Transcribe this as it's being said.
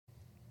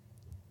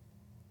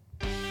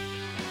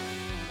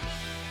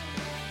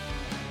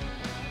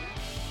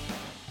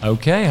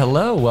Okay,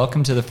 hello.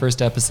 Welcome to the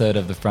first episode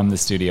of the From the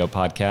Studio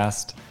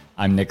podcast.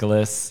 I'm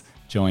Nicholas,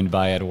 joined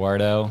by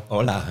Eduardo.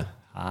 Hola.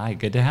 Hi,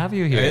 good to have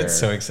you here. It's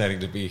so exciting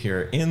to be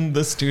here in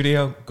the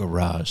studio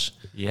garage.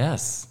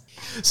 Yes.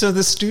 So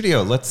the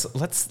studio, let's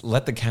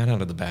let the cat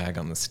out of the bag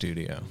on the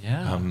studio.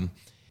 Yeah.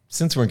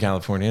 Since we're in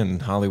California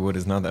and Hollywood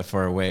is not that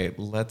far away,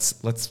 let's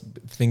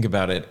think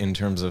about it in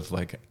terms of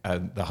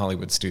the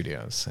Hollywood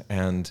studios.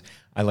 And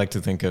I like to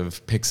think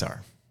of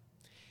Pixar.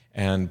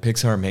 And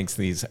Pixar makes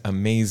these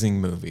amazing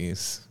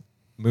movies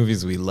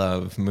we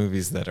love,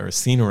 movies that are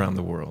seen around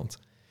the world.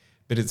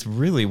 But it's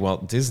really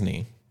Walt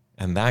Disney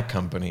and that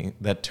company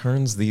that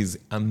turns these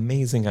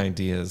amazing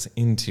ideas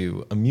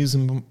into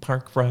amusement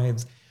park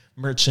rides,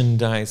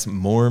 merchandise,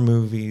 more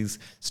movies,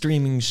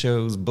 streaming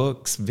shows,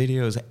 books,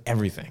 videos,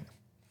 everything.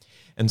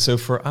 And so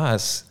for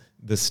us,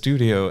 the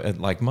studio at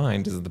Like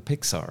Mind is the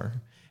Pixar,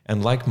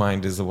 and Like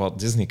Mind is the Walt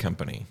Disney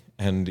Company.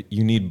 And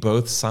you need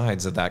both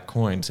sides of that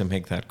coin to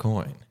make that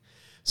coin.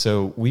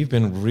 So we've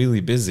been really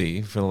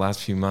busy for the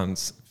last few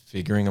months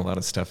figuring a lot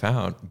of stuff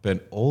out,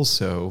 but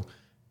also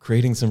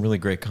creating some really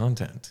great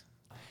content.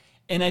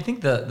 And I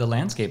think the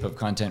landscape of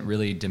content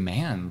really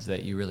demands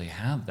that you really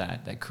have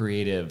that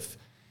creative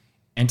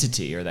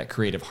entity or that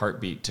creative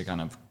heartbeat to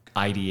kind of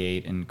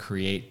ideate and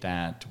create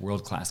that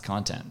world-class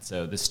content.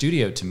 So the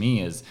studio to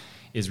me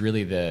is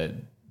really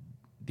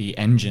the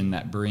engine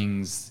that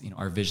brings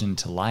our vision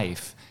to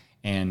life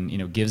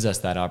and gives us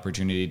that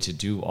opportunity to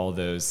do all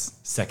those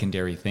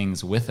secondary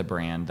things with a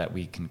brand that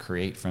we can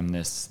create from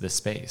this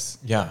space.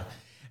 Yeah.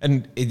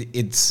 And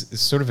it's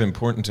sort of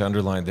important to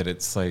underline that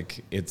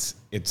it's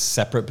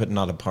separate but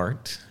not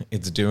apart.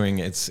 It's doing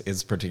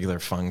its particular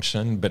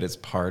function, but it's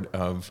part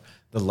of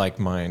the Like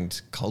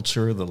Mind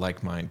culture, the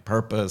Like Mind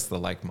purpose, the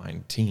Like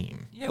Mind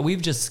team. Yeah,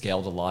 we've just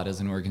scaled a lot as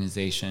an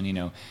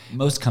organization.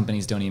 Most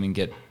companies don't even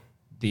get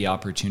the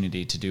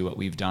opportunity to do what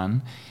we've done.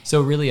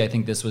 So really, I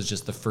think this was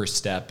just the first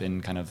step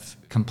in kind of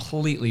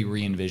completely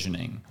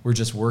re-envisioning. We're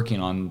just working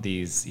on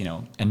these,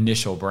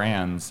 initial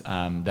brands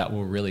that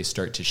will really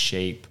start to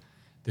shape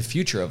the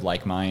future of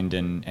Like Mind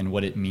and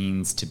what it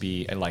means to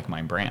be a Like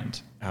Mind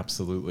brand.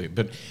 Absolutely.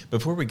 But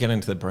before we get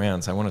into the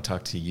brands, I want to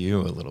talk to you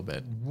a little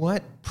bit.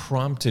 What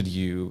prompted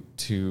you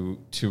to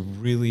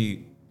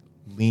really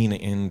lean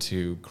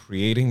into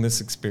creating this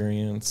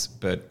experience,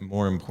 but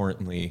more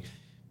importantly,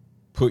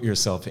 put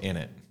yourself in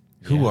it?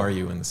 Who are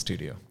you in the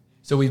studio?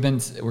 So we're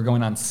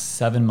going on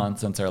 7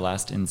 months since our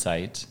last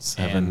Insight.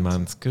 7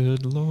 months,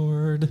 good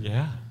Lord.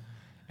 Yeah.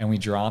 And we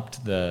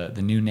dropped the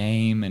new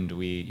name, and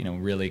we,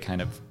 really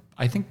kind of,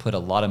 I think, put a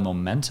lot of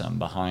momentum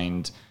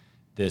behind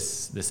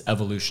this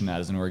evolution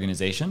as an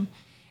organization.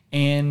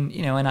 And,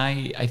 and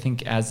I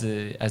think as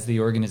the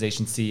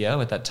organization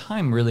CEO at that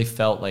time really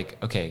felt like,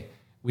 okay,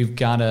 we've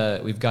got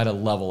to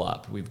level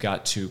up. We've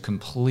got to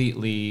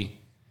completely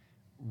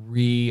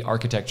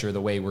re-architecture the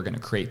way we're going to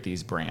create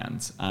these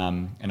brands.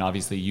 And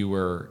obviously you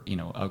were,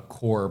 a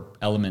core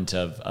element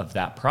of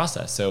that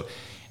process. So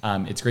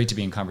it's great to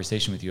be in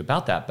conversation with you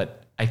about that.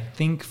 But I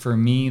think for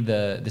me,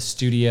 the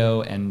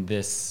studio and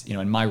this,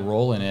 and my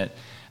role in it,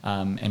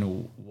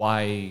 and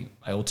why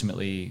I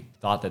ultimately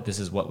thought that this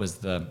is what was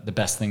the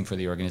best thing for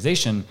the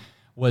organization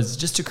was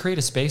just to create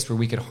a space where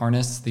we could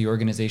harness the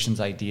organization's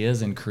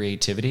ideas and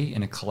creativity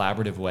in a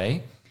collaborative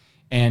way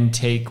and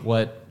take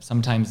what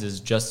sometimes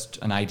is just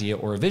an idea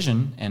or a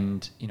vision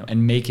and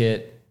make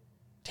it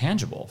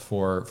tangible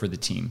for the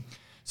team.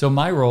 So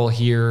my role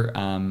here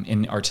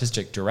in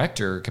artistic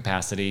director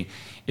capacity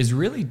is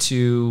really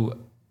to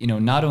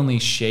not only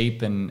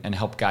shape and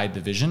help guide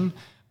the vision,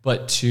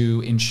 but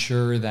to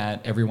ensure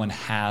that everyone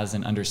has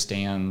and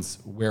understands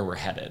where we're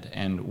headed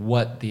and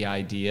what the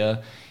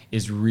idea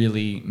is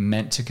really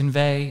meant to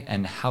convey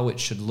and how it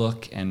should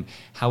look and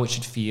how it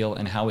should feel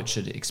and how it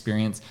should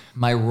experience.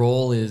 My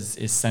role is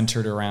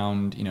centered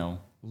around,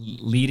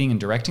 leading and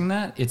directing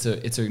that. It's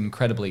an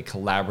incredibly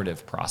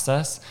collaborative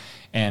process.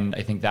 And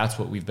I think that's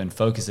what we've been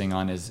focusing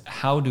on is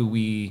how do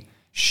we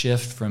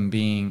shift from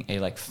being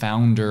a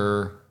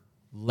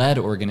founder-led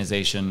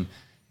organization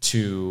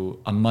to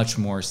a much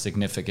more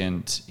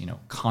significant,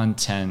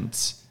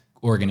 content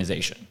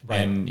organization.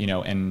 Right. And,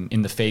 and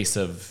in the face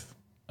of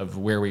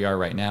where we are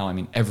right now, I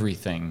mean,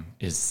 everything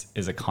is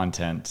a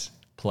content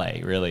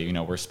play, really.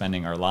 We're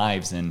spending our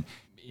lives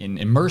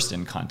immersed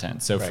in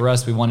content. So for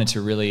us, we wanted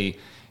to really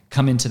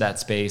come into that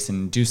space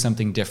and do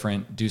something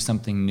different, do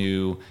something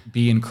new,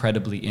 be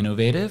incredibly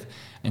innovative.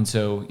 And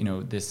so,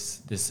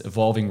 this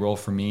evolving role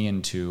for me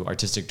into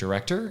artistic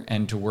director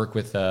and to work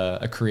with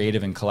a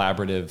creative and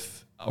collaborative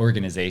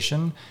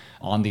organization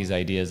on these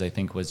ideas, I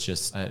think was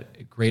just a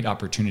great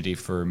opportunity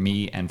for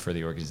me and for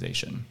the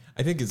organization.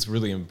 I think it's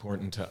really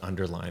important to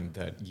underline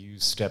that you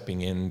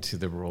stepping into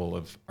the role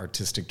of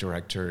artistic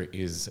director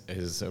is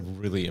a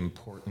really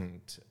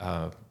important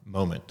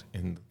moment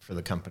for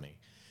the company.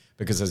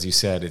 Because as you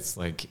said,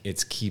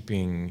 it's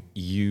keeping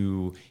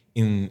you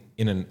in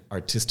an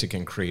artistic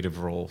and creative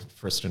role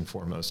first and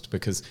foremost,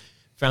 because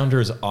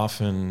founders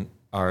often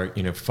are,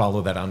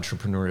 follow that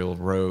entrepreneurial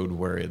road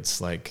where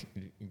it's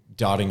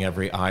dotting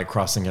every I,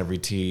 crossing every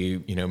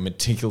T,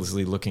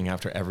 meticulously looking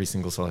after every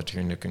single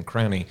solitary nook and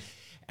cranny.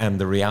 And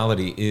the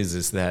reality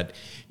is that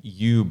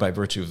you, by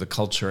virtue of the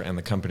culture and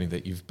the company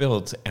that you've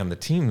built and the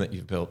team that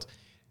you've built,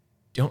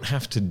 don't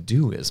have to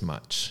do as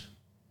much.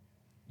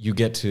 You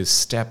get to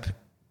step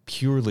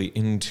purely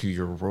into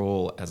your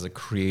role as a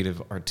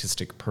creative,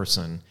 artistic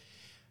person,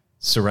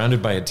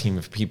 surrounded by a team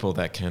of people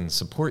that can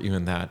support you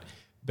in that,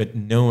 but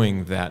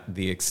knowing that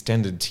the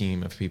extended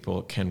team of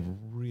people can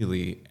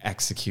really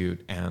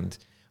execute and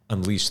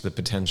unleash the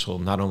potential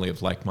not only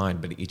of Like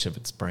Mind, but each of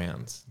its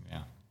brands.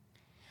 Yeah.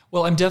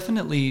 Well, I'm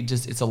definitely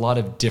it's a lot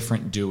of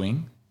different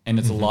doing, and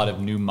it's a lot of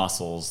new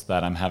muscles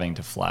that I'm having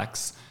to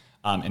flex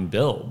and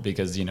build,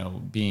 because,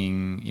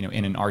 being,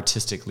 in an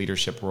artistic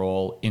leadership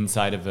role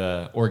inside of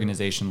an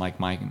organization like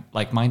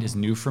Mind is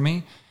new for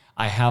me.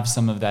 I have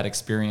some of that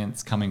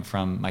experience coming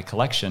from my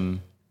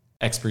collection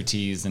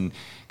expertise and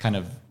kind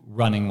of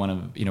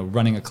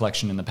running a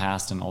collection in the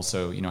past, and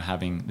also,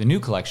 having the new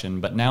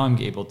collection. But now I'm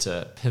able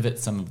to pivot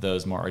some of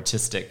those more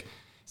artistic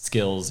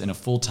skills in a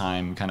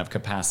full-time kind of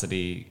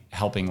capacity,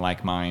 helping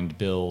Like Mind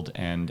build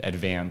and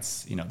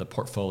advance, the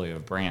portfolio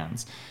of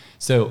brands.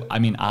 So,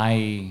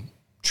 I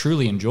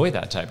truly enjoy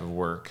that type of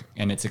work,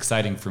 and it's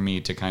exciting for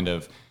me to kind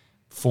of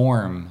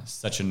form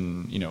such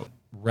an,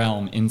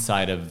 realm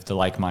inside of the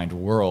Like Mind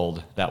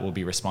world that will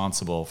be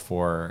responsible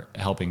for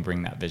helping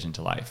bring that vision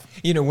to life.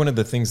 One of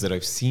the things that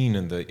I've seen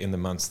in the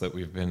months that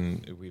we've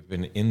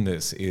been in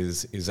this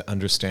is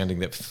understanding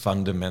that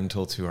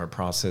fundamental to our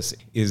process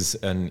is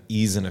an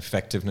ease and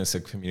effectiveness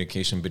of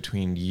communication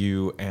between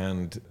you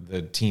and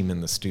the team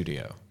in the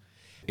studio.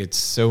 It's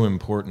so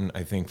important,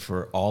 I think,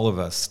 for all of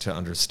us to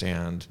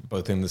understand,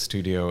 both in the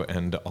studio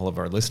and all of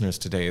our listeners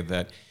today,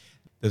 that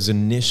those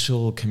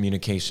initial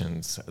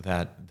communications,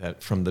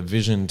 that from the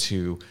vision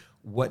to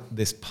what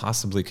this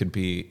possibly could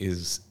be,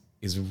 is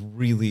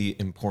really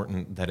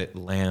important, that it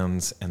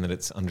lands and that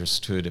it's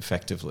understood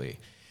effectively.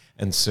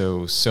 And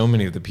so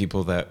many of the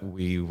people that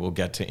we will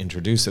get to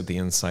introduce at the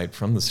Insight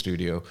from the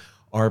studio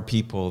are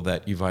people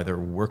that you've either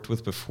worked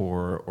with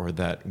before, or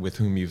that with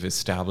whom you've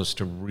established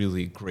a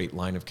really great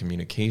line of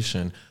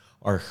communication,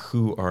 or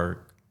who are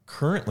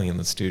currently in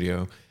the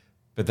studio,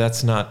 but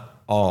that's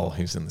not all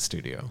who's in the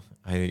studio.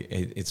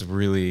 It's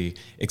really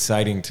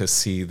exciting to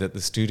see that the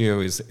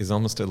studio is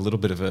almost a little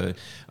bit of a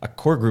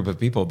core group of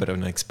people, but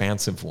an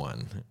expansive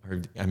one.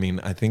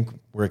 I think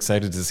we're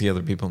excited to see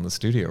other people in the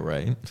studio,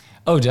 right?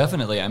 Oh,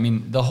 definitely.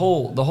 The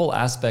whole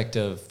aspect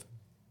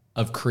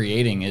of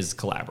creating is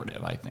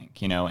collaborative, I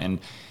think, and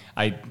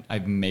I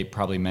may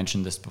probably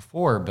mentioned this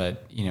before,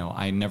 but,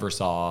 I never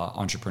saw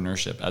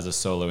entrepreneurship as a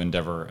solo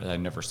endeavor. I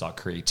never saw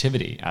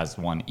creativity as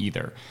one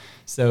either.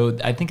 So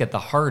I think at the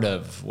heart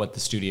of what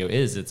the studio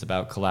is, it's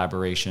about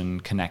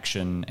collaboration,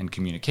 connection, and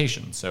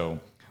communication.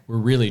 So we're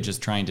really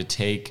just trying to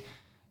take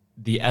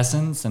the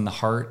essence and the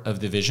heart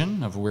of the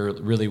vision of where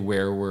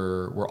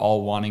we're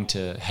all wanting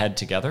to head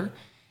together,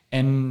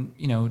 and,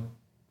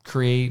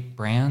 create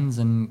brands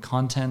and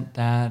content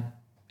that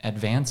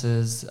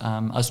advances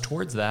us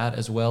towards that,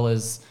 as well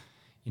as,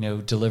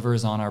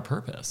 delivers on our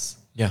purpose.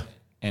 Yeah.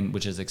 And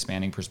which is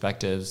expanding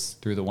perspectives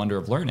through the wonder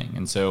of learning.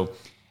 And so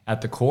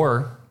at the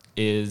core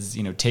is,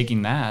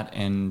 taking that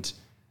and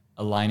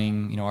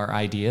aligning, our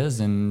ideas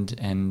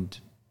and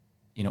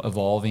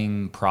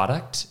evolving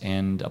product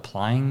and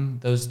applying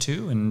those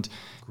two and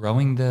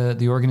growing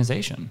the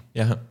organization.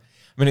 Yeah.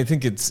 I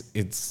think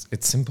it's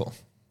simple.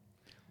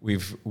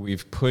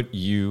 We've put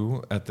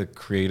you at the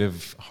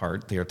creative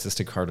heart, the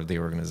artistic heart of the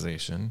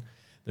organization.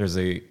 There's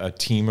a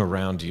team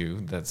around you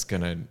that's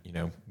going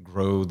to,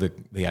 grow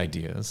the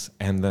ideas.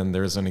 And then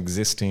there's an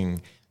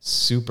existing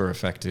super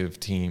effective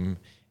team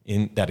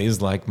that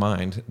is Like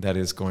Mind, that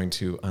is going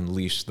to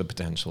unleash the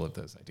potential of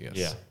those ideas.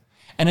 Yeah.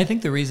 And I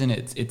think the reason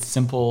it's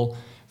simple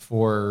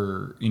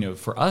for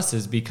us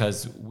is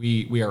because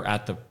we're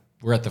at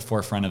the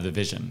forefront of the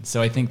vision.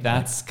 So I think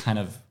that's kind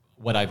of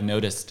what I've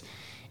noticed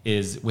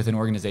is with an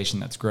organization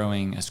that's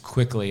growing as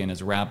quickly and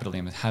as rapidly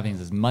and having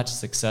as much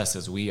success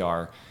as we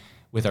are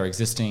with our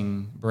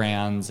existing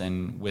brands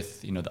and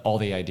with all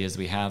the ideas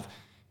we have,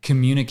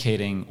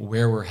 communicating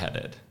where we're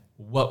headed,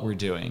 what we're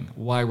doing,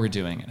 why we're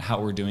doing it,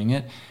 how we're doing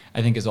it,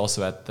 I think is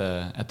also at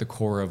the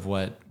core of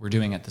what we're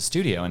doing at the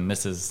studio. And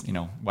this is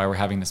why we're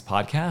having this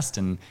podcast,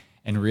 and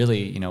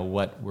really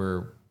what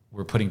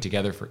we're putting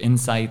together for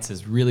Insights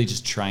is really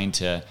just trying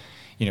to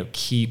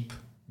keep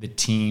the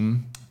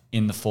team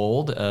in the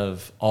fold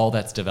of all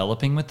that's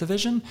developing with the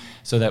vision,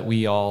 so that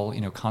we all,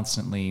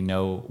 constantly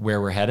know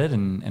where we're headed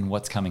and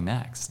what's coming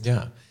next.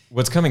 Yeah.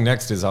 What's coming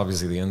next is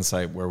obviously the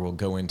Insight, where we'll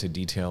go into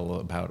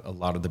detail about a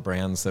lot of the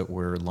brands that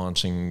we're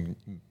launching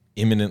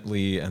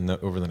imminently and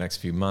over the next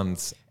few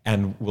months.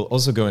 And we'll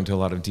also go into a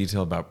lot of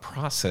detail about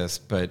process,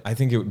 but I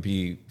think it would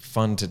be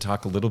fun to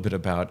talk a little bit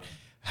about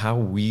how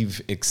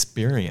we've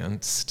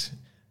experienced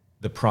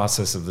the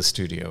process of the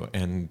studio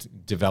and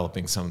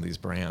developing some of these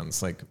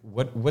brands. Like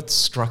what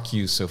struck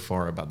you so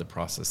far about the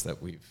process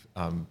that we've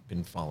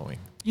been following?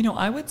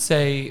 I would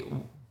say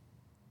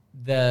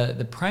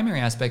the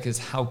primary aspect is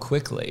how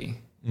quickly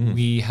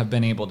we have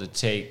been able to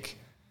take,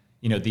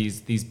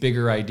 these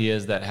bigger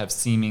ideas that have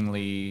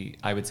seemingly,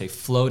 I would say,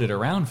 floated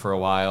around for a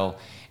while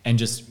and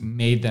just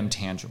made them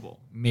tangible,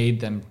 made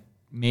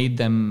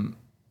them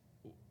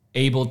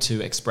able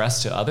to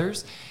express to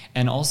others.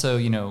 And also,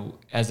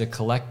 as a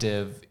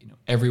collective,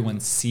 everyone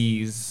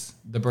sees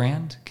the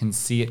brand, can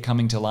see it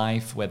coming to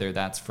life, whether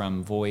that's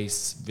from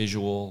voice,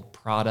 visual,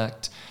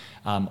 product.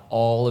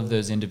 All of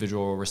those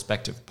individual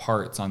respective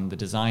parts on the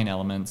design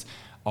elements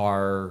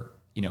are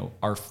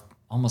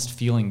almost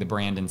feeling the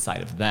brand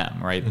inside of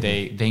them, right?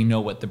 Mm-hmm. They know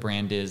what the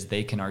brand is.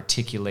 They can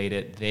articulate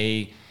it.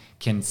 They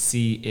can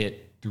see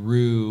it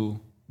through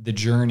the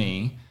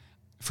journey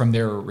from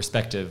their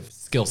respective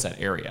skill set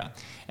area.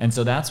 And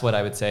so that's what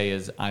I would say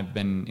is I've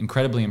been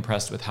incredibly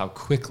impressed with how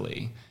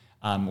quickly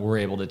we're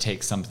able to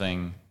take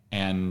something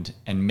and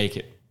make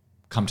it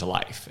come to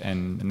life.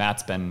 And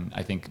that's been,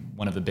 I think,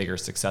 one of the bigger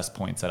success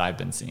points that I've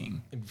been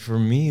seeing. For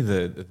me,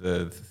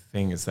 the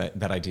thing is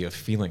that idea of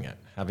feeling it,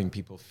 having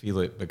people feel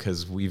it,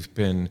 because we've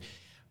been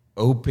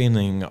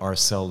opening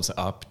ourselves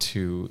up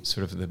to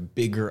sort of the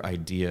bigger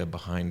idea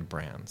behind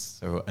brands.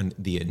 So and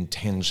the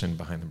intention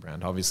behind the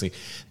brand. Obviously,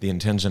 the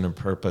intention and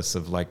purpose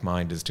of Like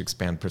Mind is to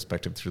expand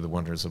perspective through the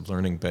wonders of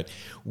learning. But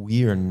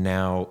we are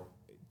now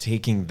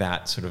taking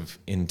that sort of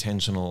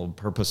intentional,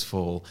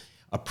 purposeful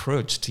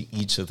approach to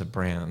each of the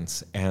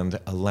brands and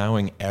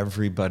allowing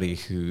everybody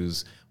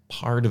who's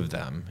part of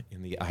them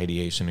in the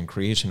ideation and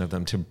creation of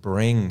them to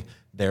bring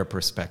their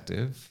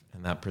perspective.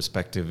 And that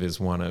perspective is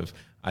one of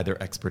either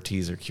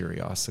expertise or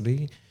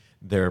curiosity,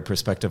 their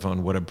perspective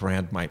on what a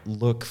brand might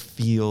look,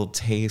 feel,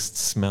 taste,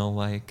 smell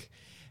like,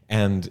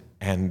 and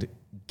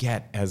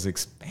get as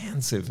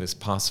expansive as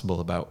possible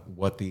about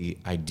what the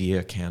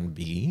idea can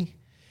be,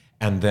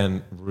 and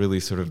then really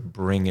sort of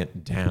bring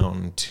it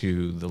down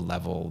to the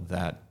level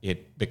that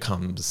it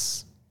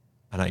becomes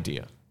an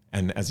idea.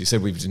 And as you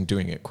said, we've been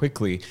doing it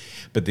quickly,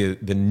 but the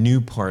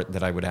new part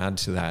that I would add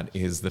to that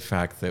is the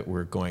fact that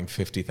we're going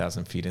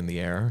 50,000 feet in the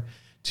air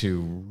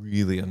to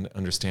really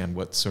understand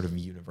what's sort of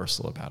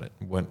universal about it,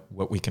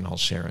 what we can all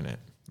share in it.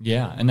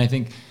 Yeah, and I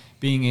think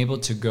being able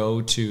to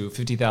go to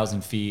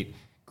 50,000 feet,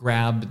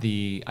 grab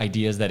the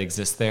ideas that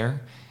exist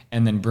there,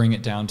 and then bring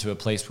it down to a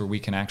place where we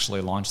can actually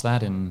launch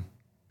that in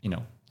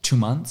 2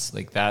 months,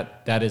 like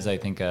that is, I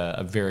think,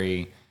 a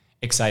very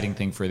exciting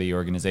thing for the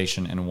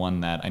organization, and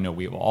one that I know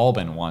we've all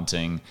been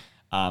wanting,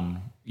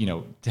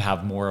 to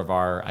have more of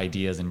our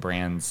ideas and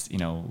brands,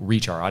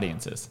 reach our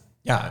audiences.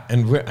 Yeah,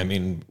 and we're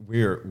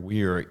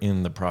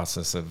in the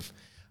process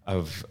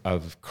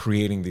of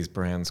creating these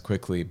brands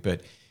quickly,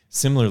 but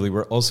similarly,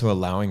 we're also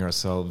allowing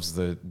ourselves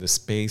the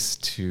space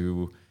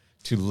to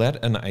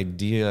let an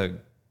idea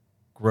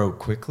grow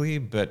quickly,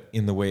 but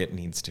in the way it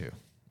needs to.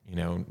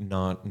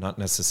 Not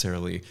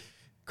necessarily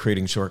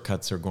creating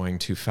shortcuts or going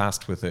too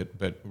fast with it,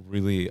 but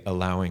really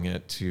allowing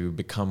it to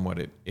become what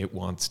it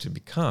wants to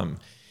become.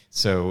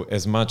 So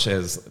as much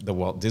as the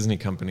Walt Disney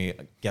Company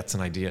gets an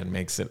idea and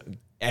makes it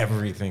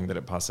everything that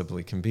it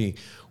possibly can be,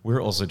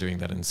 we're also doing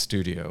that in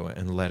studio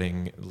and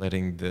letting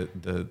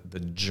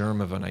the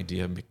germ of an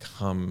idea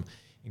become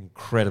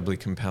incredibly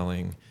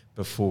compelling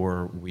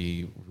before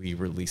we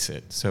release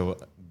it. So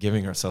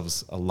giving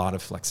ourselves a lot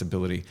of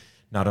flexibility,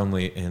 not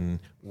only in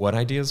what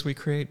ideas we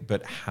create,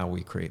 but how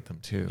we create them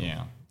too.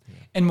 Yeah.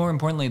 And more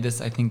importantly, this,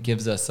 I think,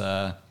 gives us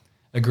a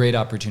great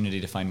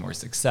opportunity to find more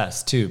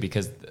success too,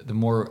 because the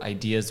more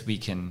ideas we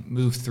can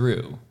move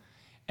through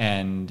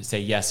and say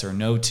yes or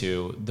no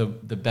to,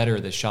 the better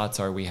the shots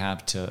are we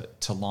have to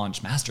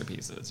launch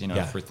masterpieces,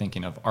 if we're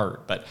thinking of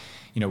art. But,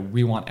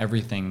 we want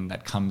everything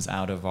that comes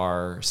out of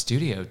our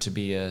studio to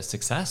be a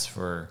success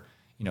for,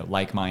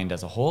 Like Mind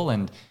as a whole.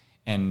 And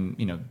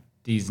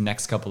these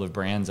next couple of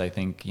brands, I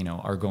think,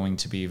 are going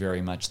to be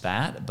very much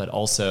that, but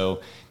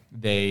also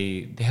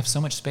they have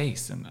so much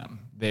space in them.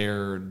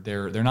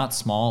 They're not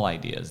small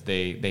ideas.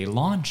 They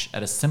launch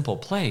at a simple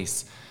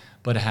place,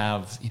 but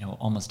have,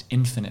 almost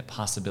infinite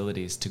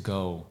possibilities to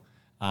go.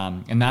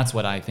 And that's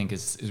what I think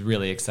is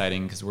really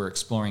exciting, because we're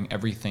exploring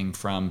everything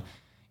from,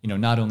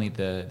 not only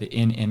the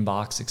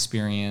in-inbox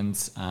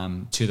experience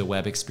to the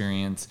web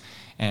experience,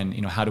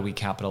 and, how do we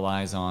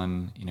capitalize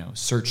on,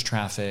 search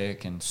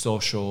traffic and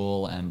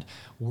social and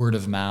word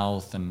of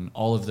mouth and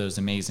all of those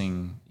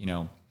amazing,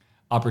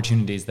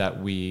 opportunities that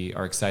we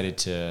are excited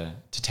to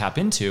tap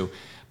into.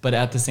 But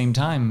at the same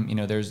time,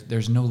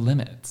 there's no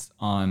limits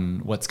on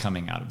what's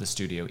coming out of the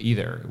studio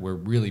either. We're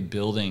really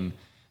building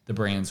the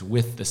brands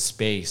with the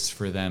space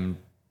for them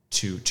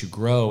to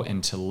grow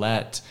and to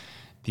let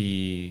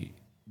the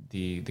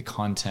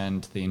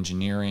content, the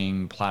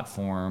engineering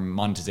platform,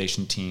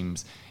 monetization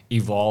teams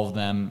evolve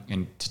them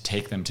and to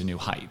take them to new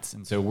heights.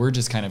 And so we're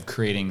just kind of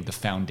creating the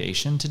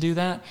foundation to do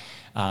that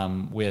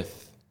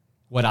with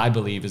what I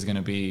believe is going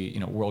to be,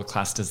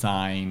 world-class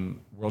design,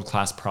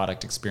 world-class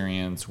product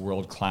experience,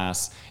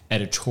 world-class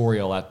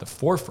editorial at the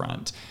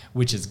forefront,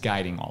 which is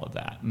guiding all of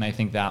that. And I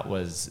think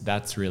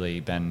that's really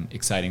been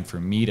exciting for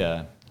me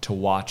to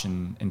watch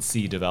and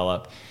see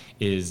develop,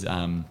 is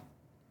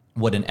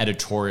what an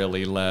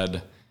editorially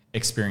led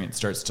experience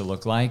starts to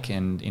look like,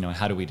 and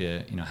how do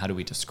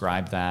we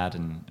describe that,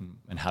 and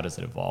how does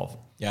it evolve?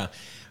 Yeah,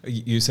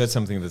 you said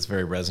something that's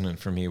very resonant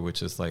for me,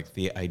 which is like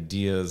the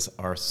ideas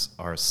are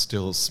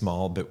still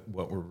small, but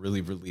what we're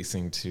really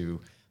releasing to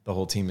the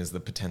whole team is the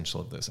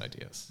potential of those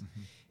ideas.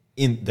 Mm-hmm.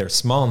 In their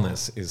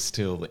smallness is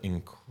still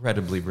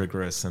incredibly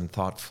rigorous and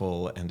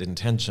thoughtful and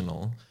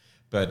intentional,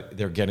 but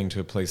they're getting to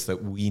a place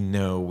that we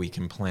know we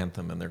can plant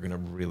them, and they're going to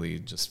really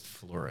just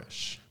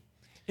flourish.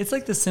 It's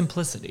like the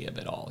simplicity of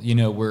it all.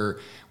 We're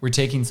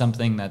taking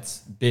something that's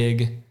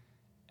big,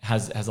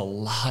 has a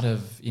lot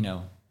of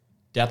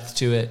depth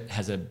to it,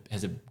 has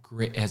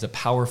a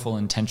powerful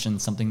intention,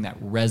 something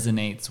that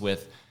resonates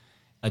with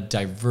a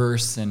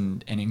diverse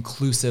and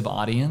inclusive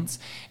audience,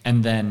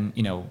 and then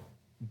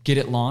get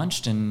it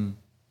launched and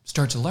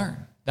start to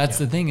learn. That's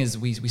the thing, is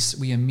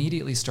we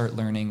immediately start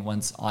learning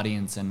once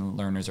audience and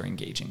learners are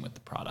engaging with the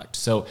product.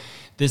 So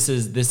this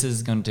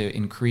is going to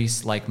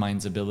increase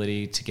LikeMind's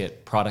ability to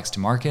get products to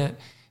market.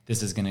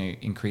 This is going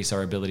to increase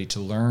our ability to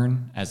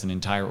learn as an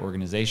entire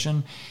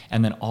organization,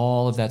 and then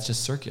all of that's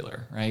just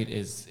circular, right?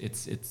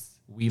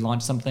 We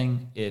launch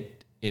something,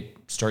 it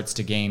starts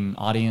to gain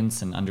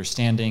audience and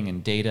understanding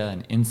and data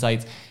and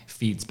insights,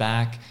 feeds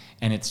back,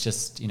 and it's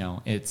just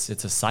it's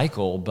a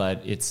cycle,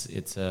 but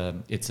it's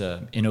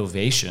a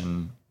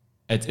innovation.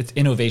 It's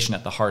innovation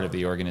at the heart of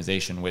the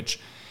organization, which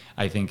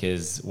I think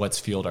is what's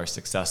fueled our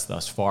success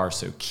thus far.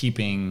 So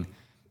keeping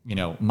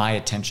my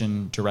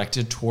attention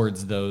directed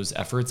towards those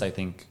efforts, I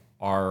think,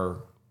 are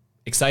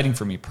exciting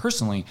for me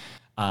personally.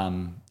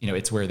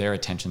 It's where their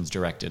attention's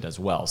directed as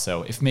well.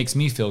 So it makes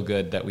me feel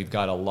good that we've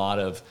got a lot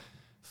of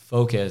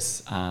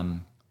focus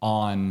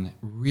on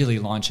really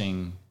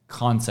launching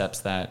concepts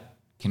that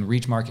can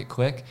reach market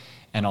quick,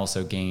 and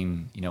also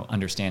gain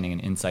understanding and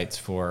insights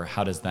for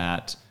how does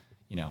that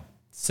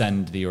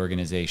send the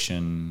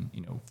organization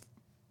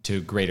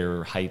to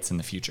greater heights in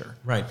the future.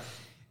 Right.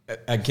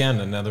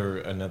 Again,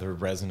 another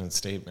resonant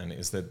statement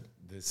is that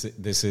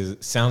this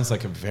sounds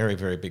like a very,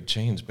 very big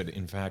change, but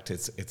in fact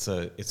it's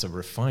a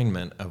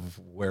refinement of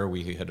where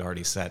we had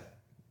already set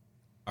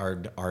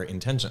our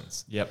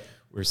intentions. Yep.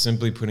 We're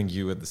simply putting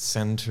you at the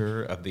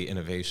center of the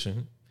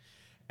innovation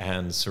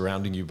and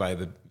surrounding you by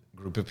the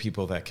group of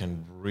people that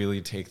can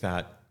really take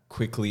that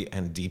quickly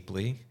and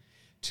deeply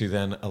to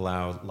then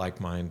allow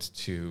LikeMind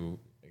to,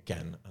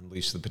 again,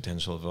 unleash the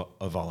potential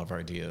of all of our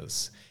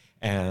ideas.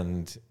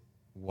 And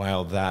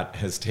while that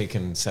has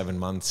taken 7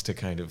 months to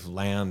kind of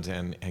land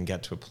and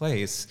get to a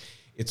place,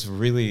 it's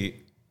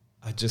really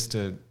just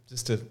a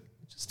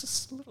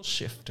little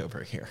shift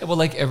over here. Well,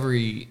 like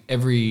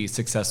every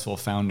successful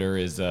founder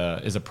is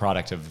a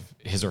product of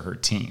his or her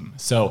team.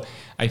 So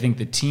I think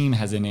the team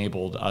has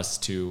enabled us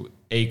to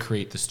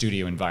create the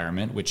studio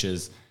environment, which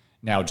is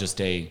now just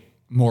a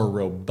more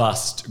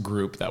robust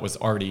group that was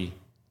already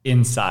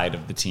inside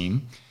of the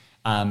team.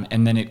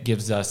 And then it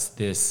gives us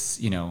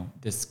this,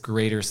 this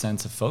greater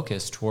sense of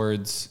focus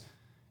towards,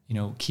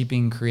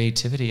 keeping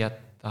creativity at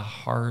the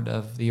heart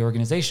of the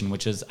organization,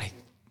 which is,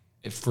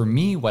 for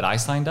me, what I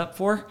signed up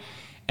for.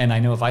 And I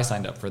know if I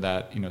signed up for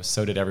that,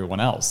 so did everyone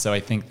else. So I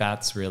think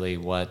that's really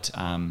what,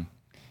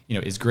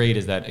 is great,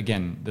 is that,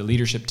 again, the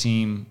leadership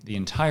team, the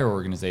entire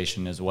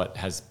organization is what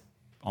has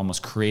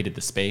almost created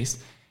the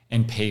space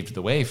and paved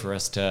the way for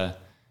us to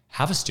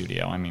have a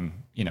studio. I mean,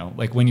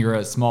 like when you're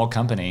a small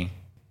company,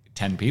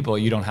 10 people,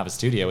 you don't have a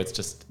studio. It's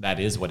just, that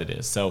is what it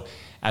is. So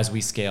as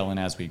we scale and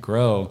as we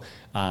grow,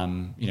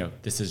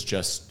 this is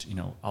just,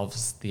 all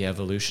the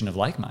evolution of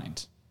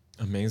LikeMind.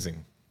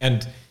 Amazing.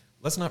 And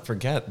let's not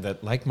forget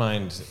that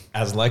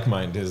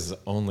LikeMind is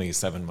only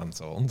 7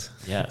 months old.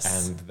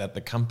 Yes. And that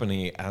the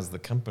company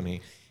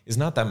is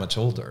not that much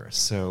older.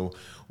 So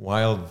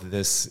while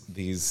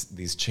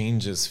these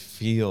changes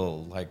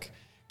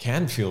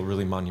can feel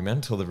really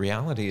monumental, the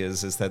reality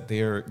is that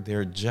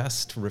they're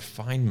just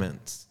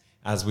refinements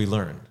as we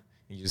learn.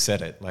 You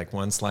said it, like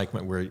once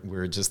LikeMind,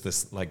 we're just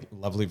this like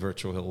lovely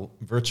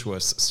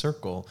virtuous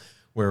circle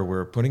where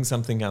we're putting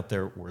something out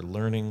there, we're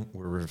learning,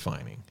 we're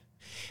refining.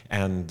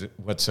 And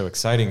what's so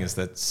exciting is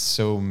that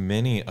so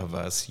many of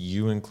us,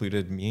 you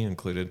included, me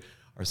included,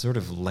 are sort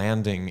of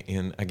landing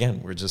in,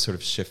 again, we're just sort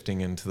of shifting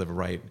into the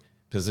right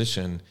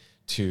position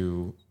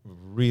to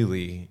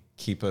really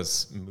keep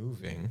us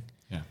moving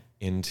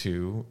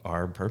into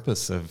our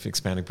purpose of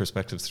expanding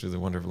perspectives through the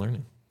wonder of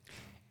learning.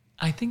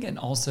 I think, and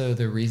also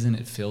the reason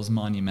it feels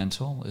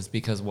monumental is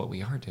because what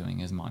we are doing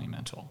is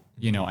monumental.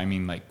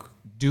 Like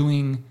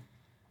doing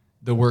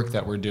the work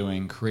that we're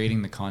doing,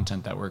 creating the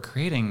content that we're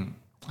creating,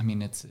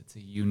 it's a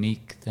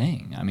unique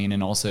thing.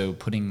 And also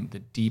putting the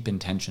deep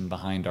intention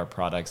behind our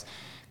products,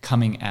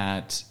 coming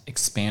at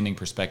expanding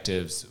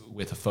perspectives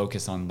with a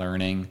focus on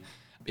learning.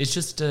 It's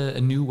just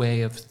a new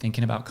way of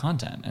thinking about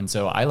content. And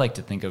so I like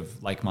to think of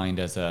LikeMind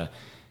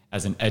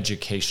as an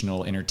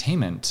educational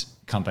entertainment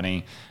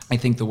company. I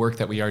think the work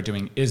that we are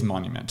doing is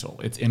monumental.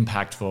 It's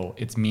impactful.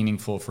 It's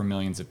meaningful for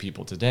millions of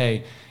people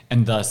today.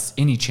 And thus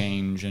any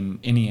change and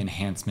any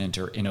enhancement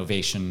or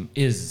innovation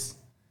is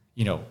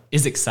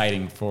is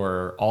exciting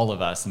for all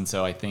of us. And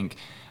so I think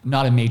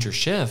not a major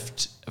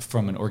shift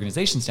from an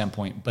organization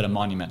standpoint, but a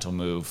monumental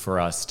move for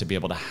us to be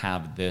able to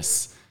have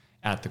this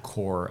at the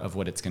core of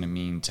what it's going to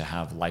mean to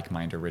have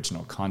Like-Mind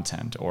original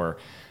content, or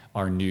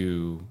our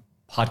new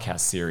podcast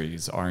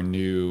series, our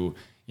new,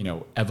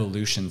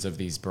 evolutions of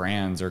these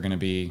brands are going to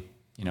be,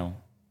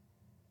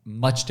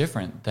 much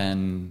different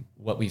than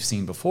what we've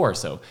seen before.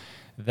 So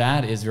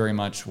that is very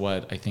much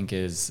what I think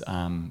is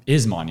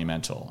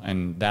monumental,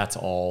 and that's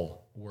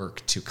all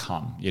work to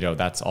come.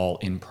 That's all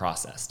in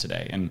process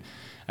today, and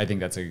I think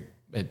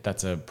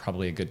that's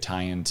probably a good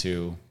tie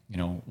into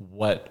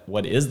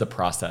what is the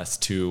process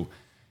to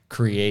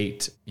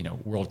create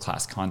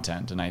world-class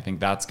content. And I think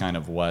that's kind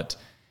of what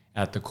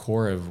at the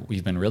core of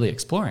we've been really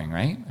exploring,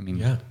 right? I mean,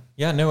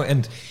 no,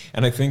 and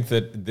I think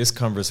that this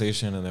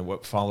conversation and then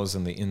what follows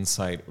in the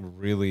insight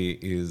really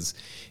is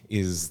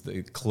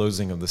the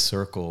closing of the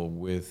circle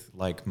with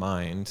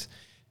Like-Mind,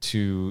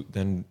 to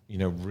then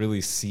really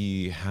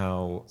see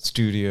how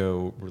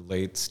studio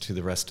relates to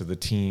the rest of the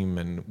team,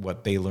 and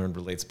what they learned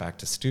relates back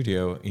to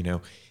studio.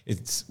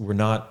 We're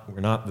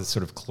not this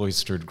sort of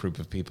cloistered group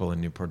of people in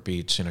Newport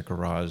Beach in a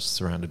garage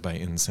surrounded by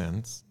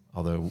incense,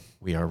 although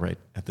we are right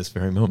at this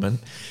very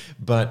moment.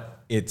 But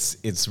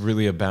it's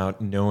really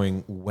about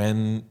knowing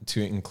when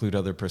to include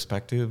other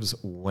perspectives,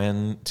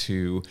 when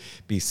to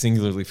be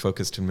singularly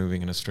focused and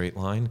moving in a straight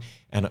line,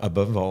 and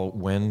above all,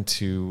 when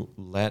to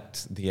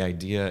let the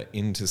idea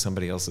into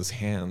somebody else's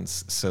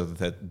hands so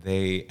that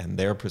they and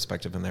their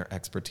perspective and their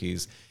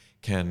expertise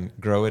can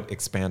grow it,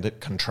 expand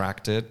it,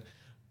 contract it,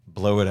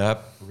 blow it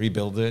up,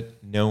 rebuild it,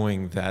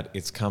 knowing that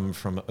it's come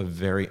from a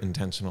very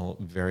intentional,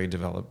 very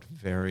developed,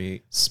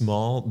 very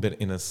small, but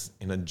in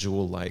a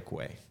jewel-like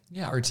way.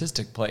 Yeah,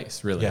 artistic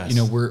place, really.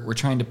 Yes. We're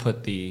trying to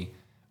put the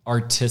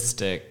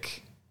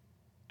artistic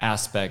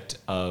aspect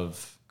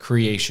of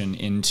creation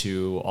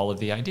into all of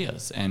the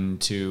ideas,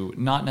 and to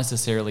not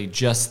necessarily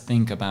just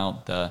think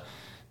about the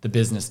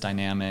business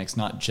dynamics,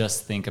 not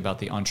just think about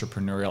the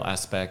entrepreneurial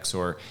aspects,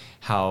 or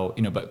how,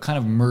 but kind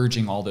of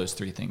merging all those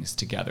three things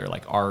together,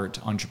 like art,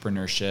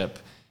 entrepreneurship,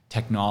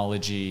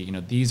 technology.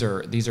 These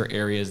are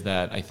areas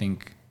that I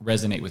think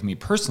resonate with me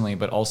personally,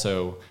 but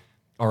also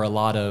are a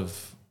lot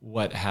of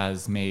what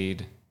has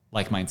made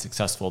Like-Mind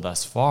successful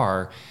thus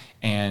far.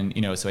 And,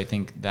 so I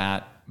think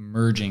that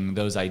merging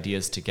those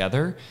ideas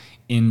together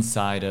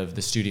inside of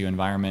the studio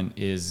environment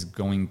is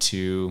going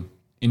to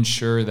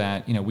ensure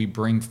that, we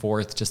bring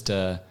forth just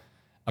a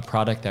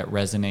product that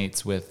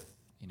resonates with,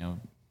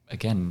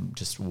 again,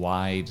 just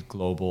wide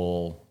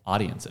global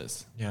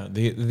audiences. Yeah,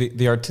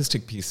 the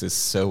artistic piece is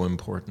so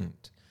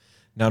important,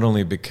 not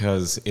only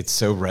because it's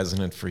so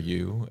resonant for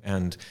you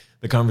and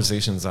the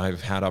conversations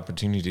I've had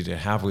opportunity to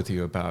have with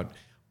you about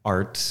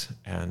art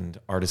and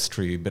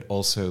artistry, but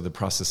also the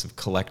process of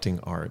collecting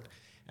art,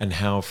 and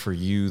how for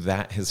you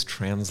that has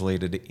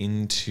translated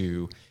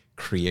into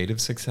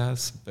creative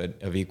success, but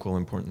of equal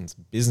importance,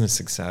 business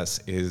success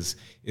is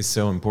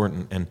so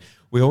important. And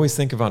we always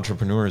think of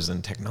entrepreneurs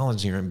and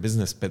technology or in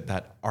business, but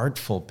that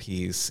artful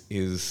piece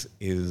is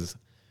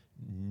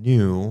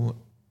new,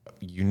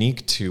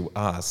 unique to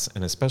us,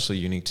 and especially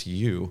unique to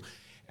you.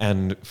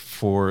 And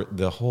for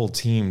the whole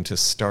team to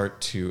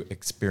start to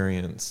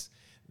experience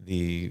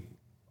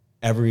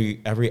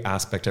every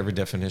aspect, every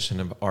definition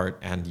of art,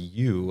 and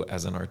you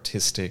as an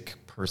artistic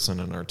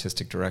person, an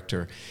artistic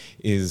director,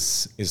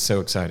 is so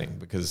exciting,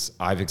 because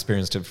I've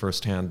experienced it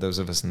firsthand. Those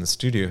of us in the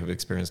studio have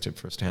experienced it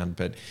firsthand.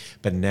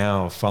 But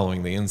now,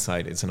 following the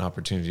insight, it's an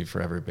opportunity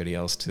for everybody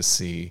else to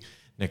see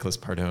Nicholas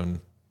Pardone,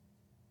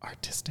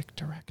 artistic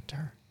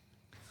director.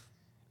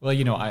 Well,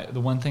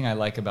 the one thing I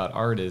like about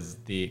art is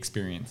the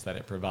experience that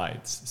it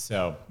provides.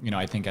 So,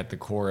 I think at the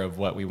core of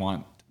what we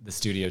want the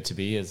studio to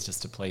be is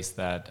just a place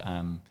that,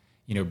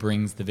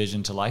 brings the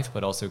vision to life,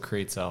 but also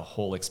creates a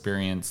whole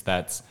experience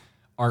that's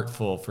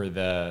artful for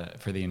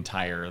the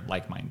entire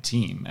Like-Mind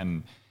team.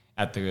 And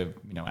at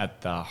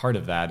the heart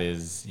of that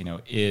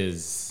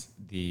is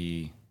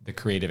the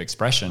creative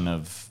expression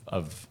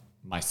of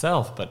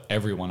myself, but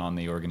everyone on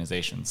the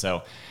organization.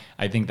 So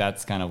I think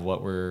that's kind of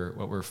what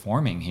we're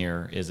forming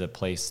here, is a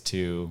place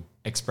to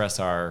express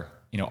our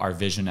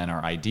vision and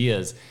our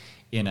ideas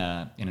in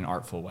an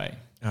artful way.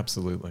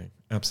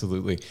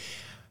 Absolutely.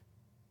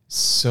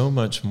 So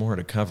much more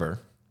to cover.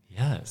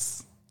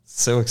 Yes.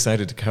 So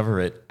excited to cover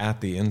it at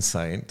the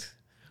Insight,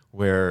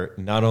 where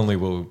not only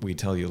will we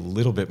tell you a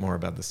little bit more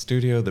about the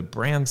studio, the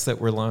brands that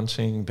we're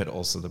launching, but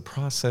also the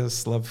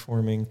process, love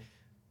forming.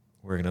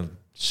 We're going to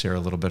share a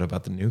little bit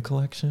about the new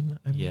collection.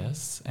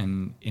 Yes,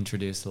 and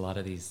introduce a lot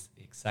of these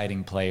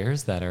exciting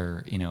players that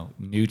are,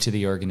 new to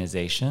the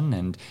organization,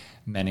 and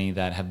many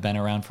that have been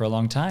around for a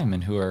long time,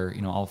 and who are,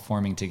 all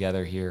forming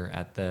together here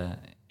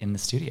in the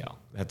studio.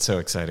 That's so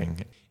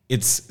exciting.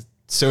 It's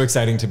so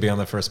exciting to be on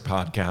the first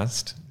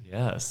podcast.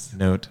 Yes.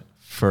 Note,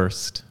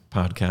 first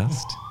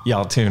podcast.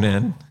 Y'all tune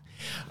in.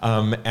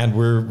 And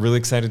we're really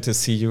excited to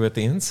see you at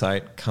the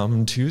Insight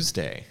come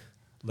Tuesday.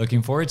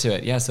 Looking forward to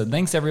it. Yeah. So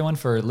thanks everyone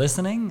for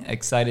listening.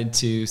 Excited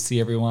to see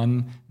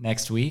everyone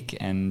next week,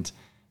 and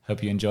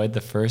Hope you enjoyed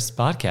the first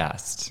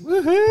podcast.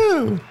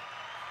 Woohoo!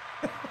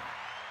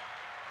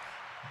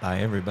 Bye,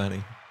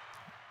 everybody.